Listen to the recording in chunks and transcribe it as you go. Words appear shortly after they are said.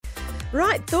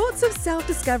Right, thoughts of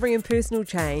self-discovery and personal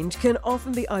change can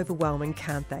often be overwhelming,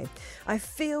 can't they? I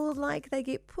feel like they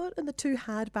get put in the too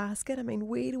hard basket. I mean,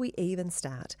 where do we even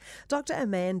start? Dr.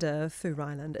 Amanda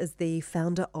Foo-Ryland is the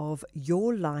founder of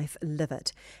Your Life, Live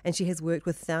It, and she has worked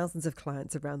with thousands of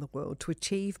clients around the world to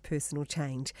achieve personal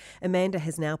change. Amanda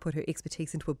has now put her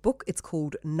expertise into a book. It's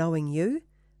called Knowing You,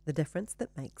 The Difference That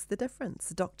Makes the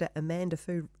Difference. Dr. Amanda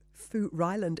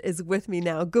Foo-Ryland is with me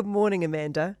now. Good morning,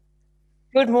 Amanda.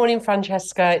 Good morning,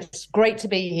 Francesca. It's great to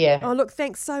be here. Oh, look,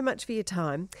 thanks so much for your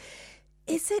time.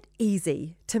 Is it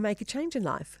easy to make a change in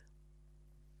life?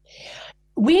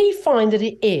 We find that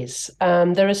it is.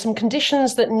 There are some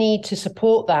conditions that need to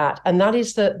support that, and that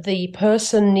is that the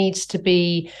person needs to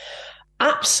be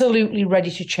absolutely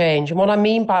ready to change. And what I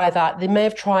mean by that, they may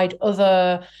have tried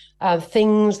other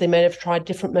things, they may have tried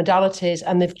different modalities,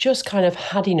 and they've just kind of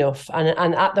had enough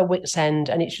and at their wit's end.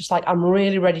 And it's just like, I'm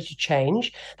really ready to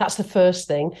change. That's the first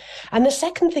thing. And the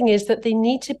second thing is that they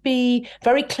need to be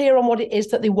very clear on what it is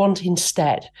that they want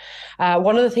instead.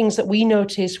 One of the things that we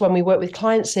notice when we work with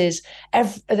clients is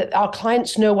that our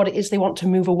clients know what it is they want to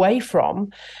move away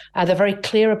from. They're very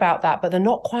clear about that, but they're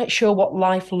not quite sure what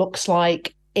life looks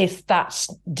like if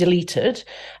that's deleted.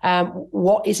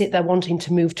 What is it they're wanting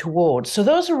to move towards? So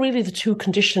those are really the two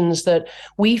conditions that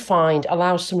we find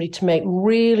allow somebody to make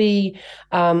really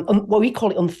what we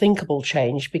call it unthinkable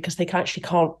change, because they actually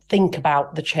can't think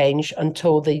about the change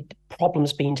until the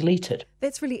problem's been deleted.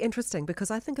 That's really interesting, because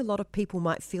I think a lot of people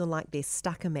might feel like they're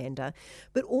stuck, Amanda,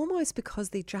 but almost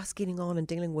because they're just getting on and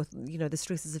dealing with, the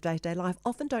stresses of day-to-day life,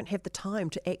 often don't have the time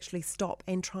to actually stop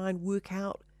and try and work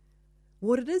out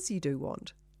what it is you do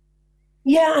want.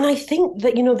 Yeah, and I think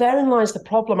that, therein lies the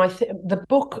problem. I think the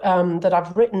book that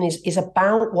I've written is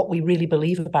about what we really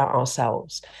believe about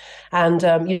ourselves. And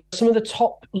some of the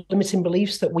top limiting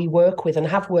beliefs that we work with and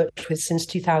have worked with since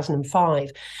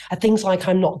 2005 are things like,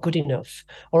 I'm not good enough,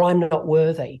 or I'm not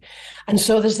worthy. And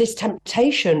so there's this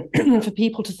temptation for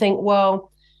people to think,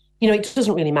 well, it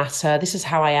doesn't really matter. This is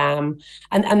how I am.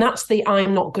 And that's the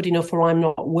I'm not good enough or I'm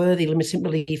not worthy limiting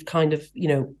belief kind of,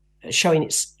 showing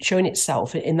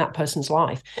itself in that person's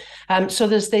life. So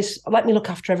there's this, let me look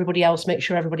after everybody else, make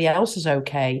sure everybody else is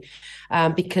okay,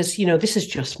 because, this is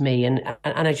just me, and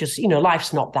I just,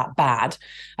 life's not that bad,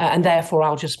 and therefore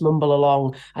I'll just mumble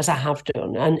along as I have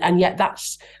done. And yet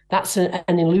that's an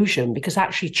illusion, because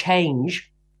actually change,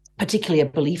 particularly a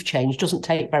belief change, doesn't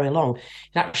take very long.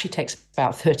 It actually takes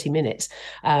about 30 minutes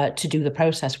to do the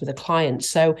process with a client.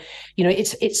 So,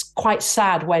 it's quite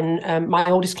sad when my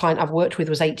oldest client I've worked with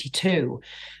was 82.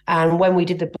 And when we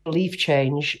did the belief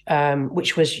change,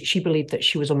 which was she believed that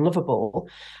she was unlovable,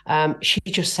 she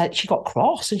just said, she got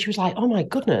cross, and she was like, oh my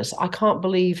goodness, I can't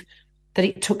believe that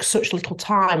it took such little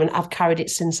time, and I've carried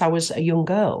it since I was a young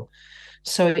girl.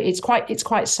 So it's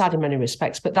quite sad in many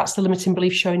respects, but that's the limiting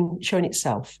belief showing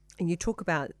itself. And you talk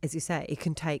about, as you say, it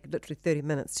can take literally 30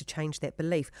 minutes to change that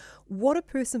belief. What a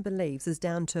person believes is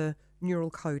down to neural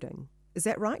coding. Is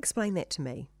that right? Explain that to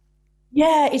me.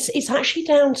 Yeah, it's actually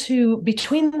down to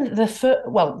between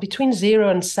 0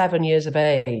 and 7 years of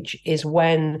age is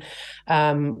when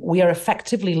we are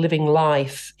effectively living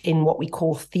life in what we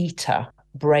call theta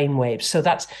brainwaves. So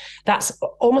that's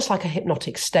almost like a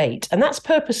hypnotic state, and that's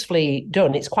purposefully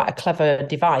done. It's quite a clever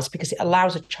device because it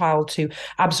allows a child to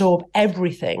absorb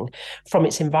everything from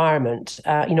its environment.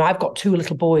 I've got two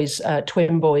little boys,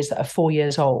 twin boys that are 4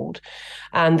 years old,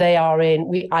 and they are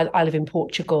I live in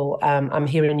Portugal. I'm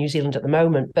here in New Zealand at the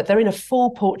moment, but they're in a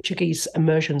full Portuguese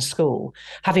immersion school,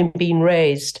 having been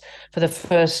raised for the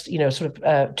first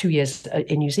 2 years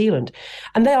in New Zealand,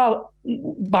 and they are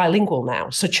bilingual now.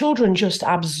 So children just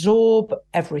absorb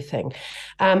everything.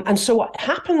 And so what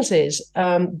happens is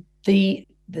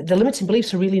the limiting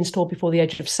beliefs are really installed before the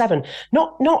age of 7,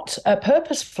 not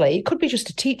purposefully. It could be just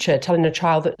a teacher telling a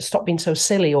child that stop being so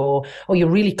silly, or you're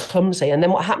really clumsy. And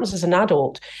then what happens as an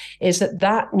adult is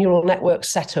that neural network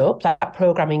set up, that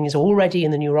programming is already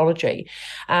in the neurology,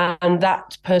 and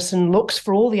that person looks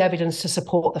for all the evidence to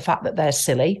support the fact that they're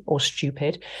silly or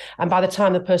stupid. And by the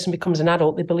time the person becomes an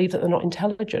adult, they believe that they're not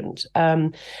intelligent.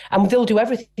 And they'll do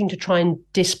everything to try and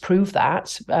disprove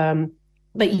that.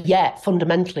 But yet,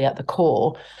 fundamentally at the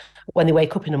core, when they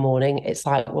wake up in the morning, it's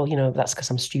like, well, that's because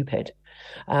I'm stupid.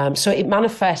 So it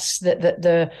manifests that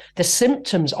the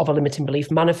symptoms of a limiting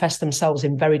belief manifest themselves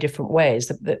in very different ways.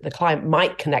 The client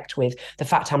might connect with the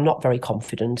fact I'm not very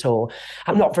confident, or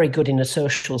I'm not very good in a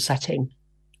social setting.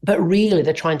 But really,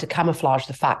 they're trying to camouflage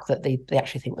the fact that they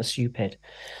actually think they're stupid.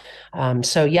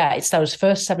 So yeah, it's those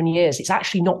first 7 years. It's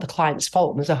actually not the client's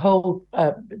fault. There's a whole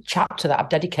chapter that I've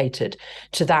dedicated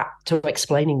to that, to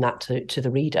explaining that to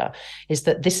the reader, is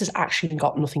that this has actually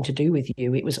got nothing to do with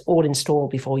you. It was all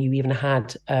installed before you even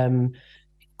had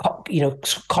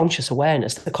conscious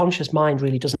awareness. The conscious mind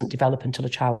really doesn't develop until a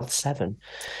child's 7.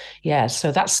 Yeah,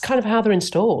 so that's kind of how they're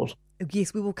installed.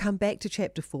 Yes, we will come back to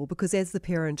chapter 4 because as the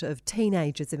parent of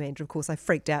teenagers, Amanda, of course, I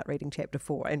freaked out reading chapter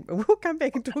 4, and we'll come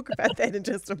back and talk about that in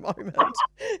just a moment.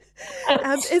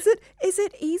 Is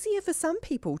it easier for some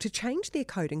people to change their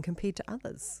coding compared to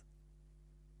others?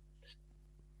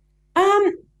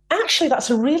 Actually, that's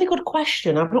a really good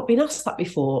question. I've not been asked that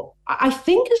before. I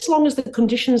think as long as the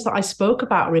conditions that I spoke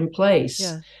about are in place,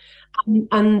 Yeah.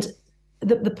 and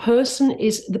the person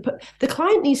is the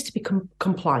client needs to be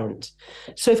compliant.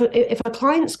 So if a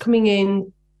client's coming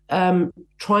in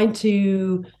trying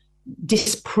to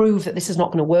disprove that this is not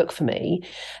going to work for me,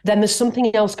 then there's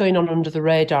something else going on under the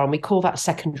radar, and we call that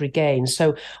secondary gain.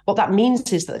 So what that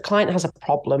means is that the client has a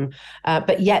problem,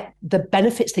 but yet the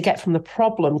benefits they get from the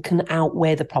problem can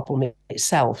outweigh the problem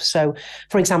itself. So,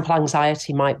 for example,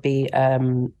 anxiety might be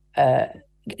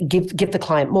give the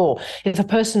client more. If a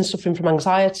person's suffering from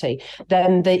anxiety,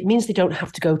 then it means they don't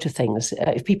have to go to things.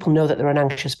 If people know that they're an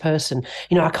anxious person,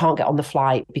 I can't get on the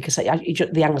flight because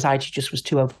the anxiety just was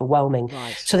too overwhelming.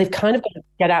 Right. So they've kind of got to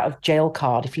get out of jail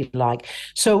card, if you like.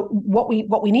 So what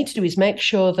we need to do is make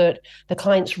sure that the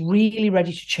client's really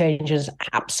ready to change and has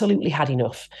absolutely had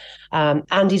enough.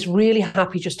 And is really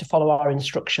happy just to follow our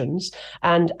instructions,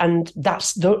 and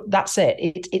that's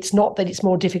it. It's not that it's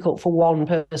more difficult for one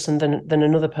person than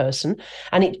another person,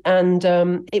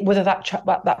 whether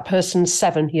that person's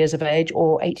 7 years of age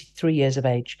or 83 years of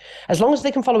age, as long as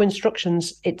they can follow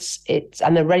instructions,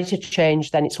 and they're ready to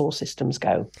change, then it's all systems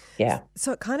go. Yeah.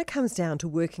 So it kind of comes down to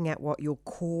working out what your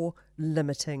core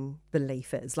limiting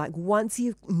belief is. Like once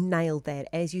you've nailed that,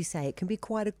 as you say, it can be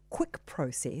quite a quick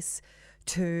process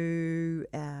to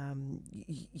remove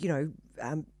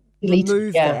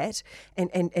that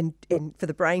and for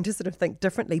the brain to sort of think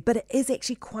differently. But it is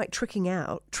actually quite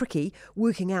tricky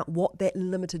working out what that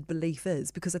limited belief is,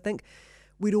 because I think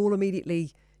we'd all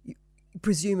immediately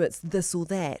presume it's this or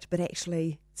that, but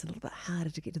actually it's a little bit harder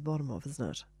to get to the bottom of, isn't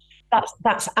it?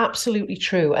 That's absolutely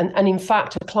true. And in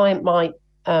fact, a client might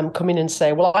come in and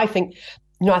say, well, I think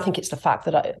it's the fact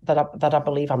that I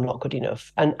believe I'm not good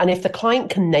enough. And if the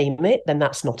client can name it, then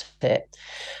that's not it.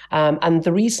 And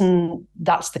the reason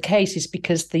that's the case is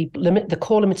because the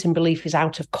core limiting belief is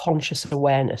out of conscious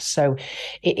awareness. So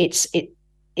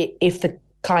if the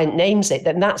client names it,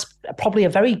 then that's probably a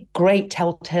very great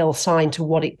telltale sign to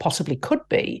what it possibly could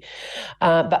be.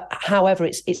 But however,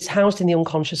 it's housed in the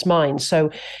unconscious mind. So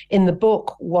in the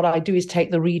book, what I do is take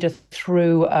the reader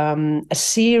through a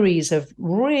series of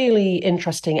really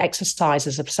interesting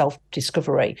exercises of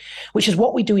self-discovery, which is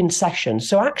what we do in session.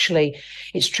 So actually,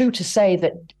 it's true to say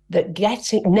that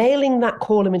nailing that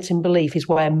core limiting belief is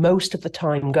where most of the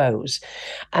time goes.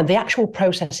 And the actual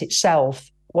process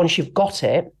itself, once you've got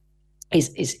it,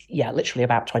 is literally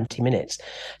about 20 minutes.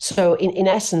 So in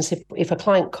essence, if a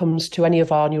client comes to any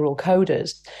of our neural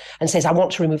coders and says, I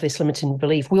want to remove this limiting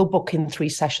belief, we'll book in 3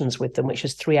 sessions with them, which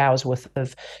is 3 hours worth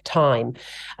of time.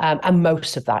 And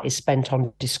most of that is spent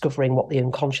on discovering what the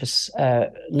unconscious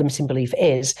limiting belief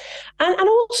is. And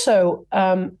also,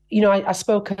 I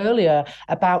spoke earlier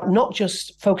about not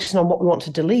just focusing on what we want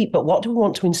to delete, but what do we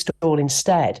want to install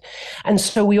instead. And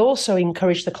so we also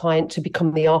encourage the client to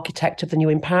become the architect of the new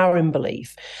empowering belief.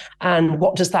 And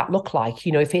what does that look like?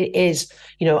 If it is,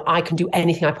 I can do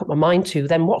anything I put my mind to,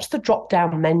 then what's the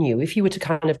drop-down menu? If you were to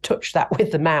kind of touch that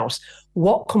with the mouse,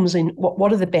 what comes in,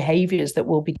 what are the behaviors that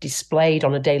will be displayed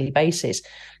on a daily basis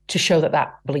to show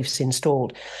that belief's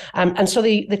installed? And so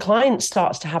the client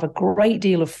starts to have a great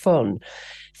deal of fun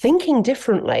thinking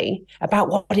differently about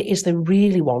what it is they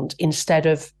really want instead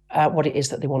of what it is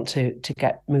that they want to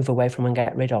move away from and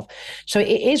get rid of. So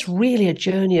it is really a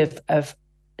journey of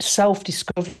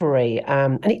self-discovery,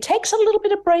 and it takes a little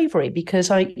bit of bravery, because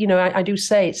I do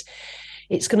say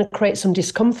it's going to create some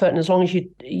discomfort, and as long as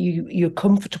you're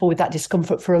comfortable with that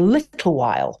discomfort for a little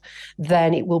while,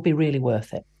 then it will be really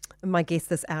worth it. My guest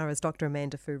this hour is Dr.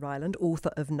 Amanda Foo-Ryland, author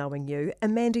of Knowing You.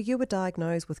 Amanda, you were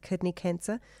diagnosed with kidney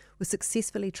cancer, were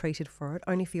successfully treated for it,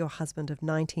 only for your husband of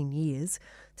 19 years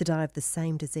to die of the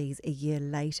same disease a year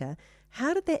later.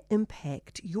 How did that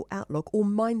impact your outlook or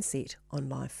mindset on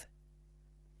life?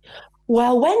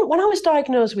 Well, when I was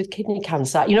diagnosed with kidney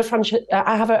cancer,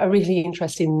 I have a really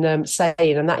interesting saying,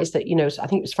 and that is that, I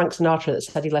think it was Frank Sinatra that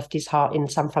said he left his heart in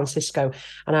San Francisco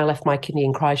and I left my kidney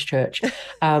in Christchurch.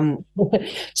 Um,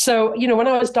 so, when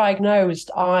I was diagnosed,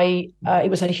 it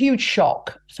was a huge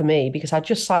shock for me because I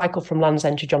just cycled from Land's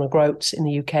End to John O'Groats in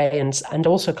the UK and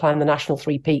also climbed the National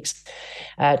Three Peaks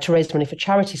to raise money for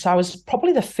charity. So I was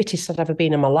probably the fittest I'd ever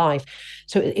been in my life.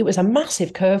 So it was a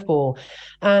massive curveball.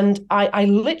 And I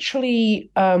literally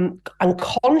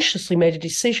unconsciously made a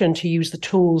decision to use the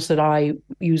tools that I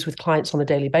use with clients on a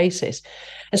daily basis.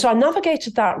 And so I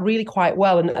navigated that really quite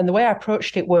well. And the way I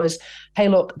approached it was, hey,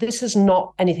 look, this is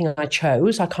not anything I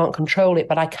chose. I can't control it,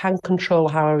 but I can control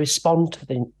how I respond to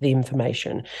the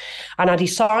information. And I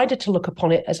decided to look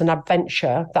upon it as an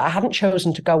adventure that I hadn't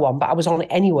chosen to go on, but I was on it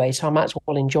anyway. So I might as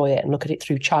well enjoy it and look at it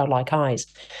through childlike eyes.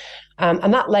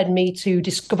 And that led me to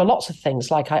discover lots of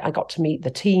things. Like I got to meet the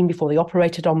team before they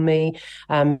operated on me.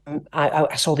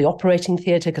 I saw the operating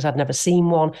theatre because I'd never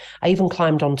seen one. I even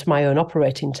climbed onto my own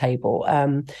operating table.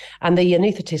 And the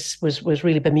anaesthetist was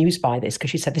really bemused by this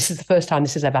because she said, this is the first time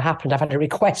this has ever happened. I've had a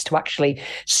request to actually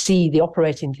see the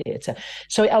operating theatre.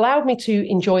 So it allowed me to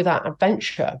enjoy that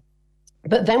adventure.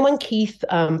 But then when Keith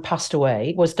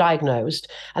was diagnosed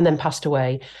and then passed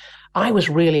away, I was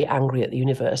really angry at the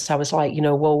universe. I was like,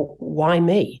 well, why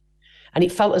me? And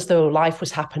it felt as though life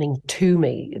was happening to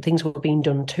me. Things were being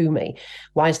done to me.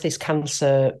 Why has this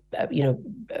cancer,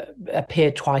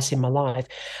 appeared twice in my life?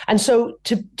 And so,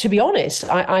 to be honest,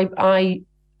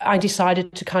 I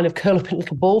decided to kind of curl up in a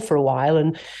little ball for a while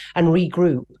and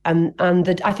regroup.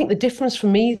 I think the difference for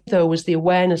me though was the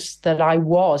awareness that I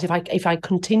was, if I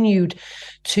continued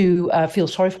to feel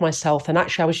sorry for myself, then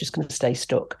actually I was just going to stay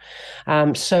stuck.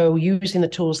 So using the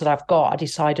tools that I've got, I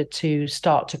decided to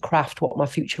start to craft what my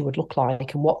future would look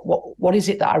like and what is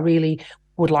it that I really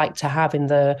would like to have in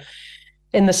the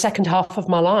second half of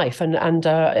my life. And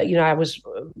I was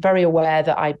very aware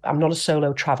that I'm not a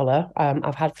solo traveller.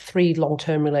 I've had 3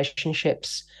 long-term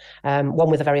relationships,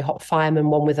 one with a very hot fireman,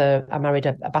 one with I married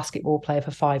a basketball player for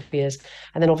 5 years,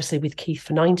 and then obviously with Keith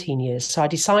for 19 years. So I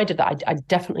decided that I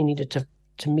definitely needed to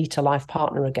meet a life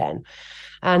partner again.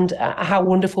 And how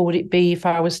wonderful would it be if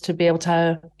I was to be able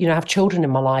to, have children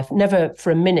in my life? Never for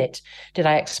a minute did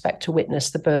I expect to witness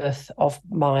the birth of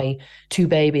my 2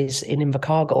 babies in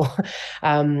Invercargill,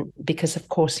 because, of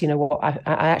course, I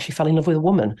actually fell in love with a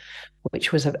woman,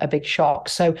 which was a big shock.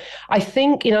 So I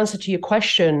think, in answer to your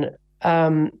question,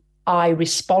 I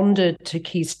responded to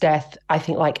Keith's death, I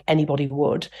think, like anybody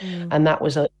would. And that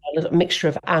was a little mixture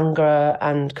of anger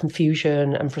and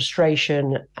confusion and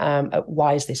frustration at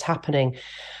why is this happening?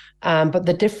 But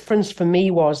the difference for me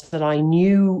was that I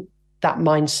knew that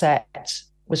mindset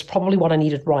was probably what I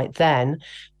needed right then,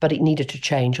 but it needed to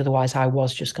change. Otherwise, I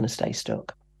was just going to stay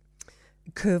stuck.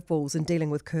 Curveballs and dealing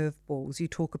with curveballs, you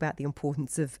talk about the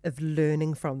importance of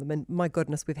learning from them. And my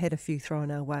goodness, we've had a few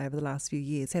thrown our way over the last few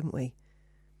years, haven't we?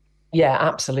 Yeah,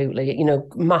 absolutely.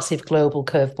 Massive global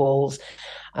curveballs,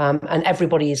 and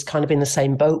everybody is kind of in the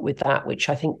same boat with that, which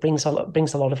I think brings a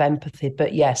lot of empathy.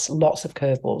 But yes, lots of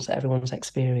curveballs that everyone's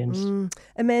experienced.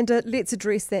 Amanda, let's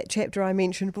address that chapter I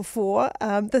mentioned before.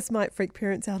 This might freak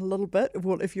parents out a little bit.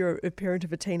 Well, if you're a parent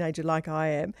of a teenager like I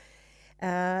am.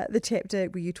 The chapter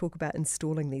where you talk about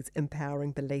installing these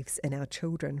empowering beliefs in our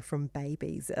children from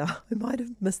babies. I might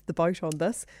have missed the boat on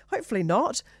this. Hopefully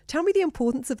not. Tell me the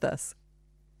importance of this.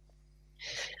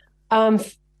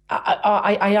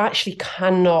 I actually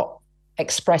cannot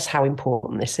express how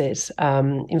important this is.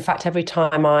 In fact, every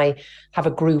time I have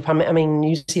a group, I'm in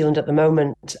New Zealand at the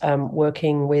moment,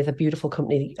 working with a beautiful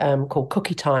company called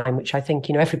Cookie Time, which I think,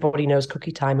 everybody knows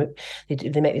Cookie Time.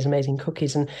 They make these amazing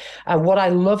cookies. And what I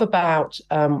love about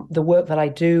the work that I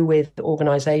do with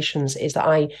organizations is that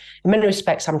in many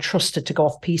respects, I'm trusted to go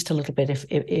off piste a little bit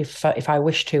if I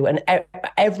wish to. And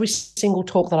every single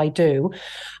talk that I do,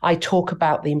 I talk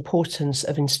about the importance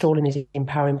of installing these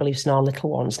empowering beliefs in our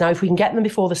little ones. Now, if we can get them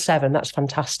before the 7, that's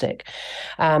fantastic.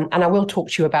 And I will talk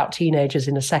to you about teenagers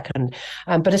in a second.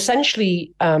 But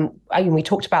essentially, we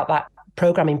talked about that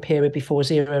programming period before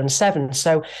 0 and 7.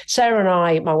 So Sarah and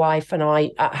I, my wife and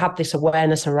I, had this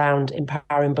awareness around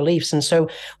empowering beliefs. And so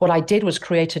what I did was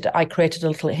I created a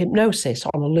little hypnosis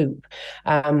on a loop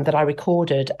that I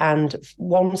recorded. And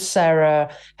once Sarah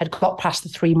had got past the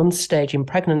 3-month stage in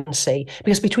pregnancy,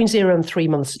 because between 0 and 3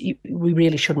 months, we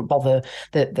really shouldn't bother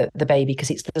the baby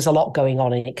because there's a lot going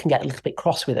on and it can get a little bit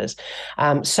cross with us.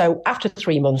 So after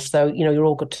 3 months, though, you're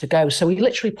all good to go. So we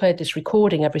literally played this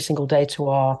recording every single day to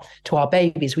our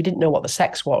babies. We didn't know what the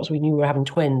sex was. We knew we were having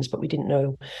twins, but we didn't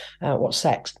know what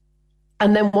sex.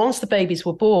 And then once the babies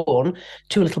were born,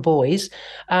 two little boys,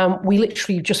 we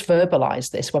literally just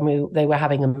verbalized this when they were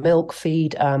having a milk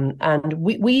feed. And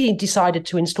we decided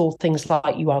to install things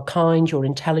like, you are kind, you're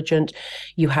intelligent,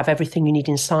 you have everything you need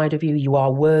inside of you, you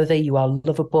are worthy, you are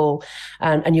lovable,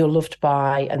 and you're loved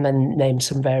by, and then name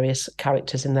some various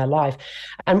characters in their life.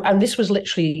 And this was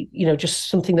literally, just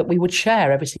something that we would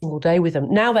share every single day with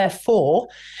them. Now they're 4,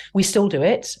 we still do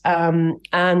it.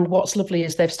 And what's lovely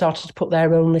is they've started to put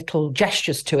their own little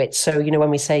gestures to it. So, when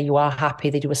we say you are happy,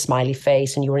 they do a smiley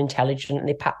face, and you're intelligent, and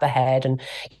they pat their head, and,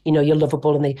 you're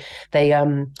lovable, and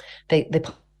they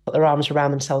put their arms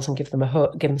around themselves and give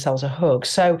themselves a hug.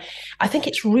 So I think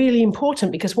it's really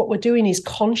important, because what we're doing is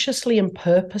consciously and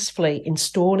purposefully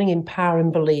installing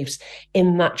empowering beliefs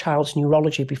in that child's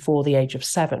neurology before the age of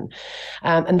 7.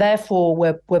 And therefore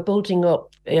we're building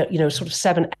up, sort of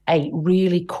 7, 8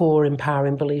 really core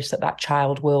empowering beliefs that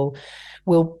child will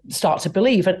start to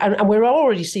believe. And we're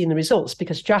already seeing the results,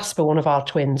 because Jasper, one of our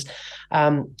twins,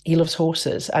 he loves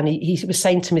horses. And he was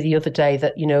saying to me the other day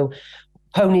that,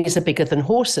 ponies are bigger than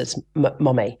horses,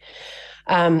 mummy.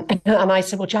 And I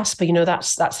said, well, Jasper,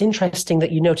 that's interesting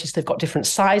that you notice they've got different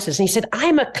sizes. And he said,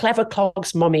 I'm a clever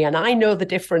clogs mummy, and I know the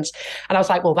difference. And I was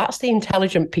like, well, that's the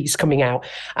intelligent piece coming out.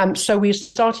 So we're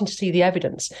starting to see the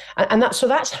evidence. And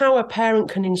that's how a parent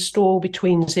can install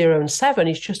between 0 and 7,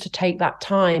 is just to take that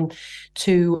time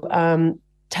to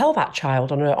tell that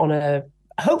child on a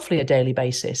hopefully a daily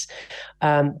basis,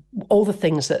 all the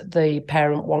things that the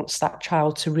parent wants that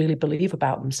child to really believe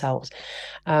about themselves.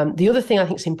 The other thing I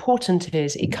think is important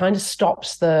is it kind of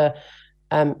stops the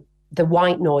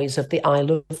white noise of the I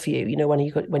love you. When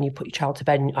you put your child to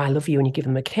bed and I love you and you give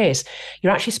them a kiss,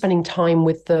 you're actually spending time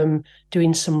with them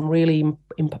doing some really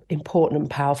important and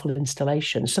powerful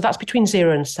installations. So that's between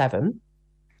 0 and 7.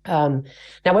 Now,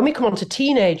 when we come on to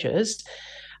teenagers,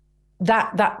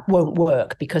 that won't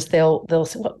work, because they'll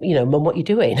say, well, Mum, what are you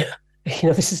doing?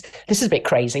 This is a bit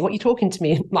crazy. What are you talking to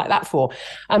me like that for?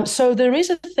 So there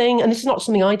is a thing, and this is not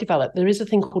something I developed. There is a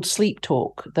thing called sleep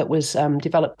talk that was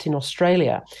developed in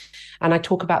Australia. And I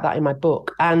talk about that in my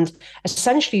book. And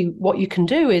essentially what you can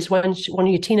do is when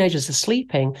your teenagers are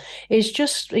sleeping is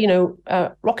just,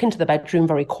 rock into the bedroom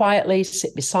very quietly,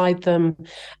 sit beside them,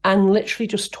 and literally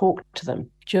just talk to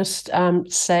them. Just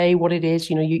say what it is.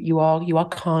 You are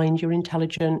kind, you're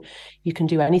intelligent, you can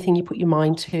do anything you put your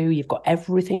mind to, you've got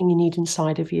everything you need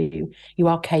inside of you, you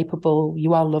are capable,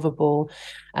 you are lovable.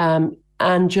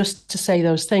 And just to say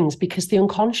those things, because the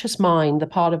unconscious mind, the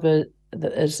part of it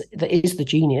that is the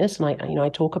genius, and I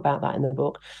talk about that in the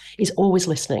book, is always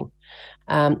listening.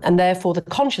 And therefore the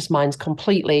conscious mind's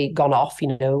completely gone off,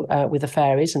 with the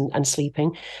fairies and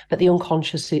sleeping, but the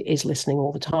unconscious is listening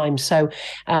all the time. So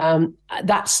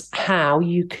that's how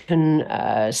you can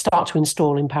start to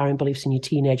install empowering beliefs in your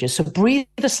teenagers. So breathe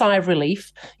a sigh of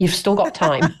relief. You've still got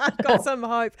time. I've got some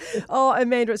hope. Oh,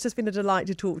 Amanda, it's just been a delight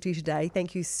to talk to you today.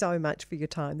 Thank you so much for your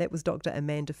time. That was Dr.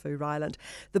 Amanda Foo-Ryland.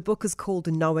 The book is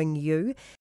called Knowing You.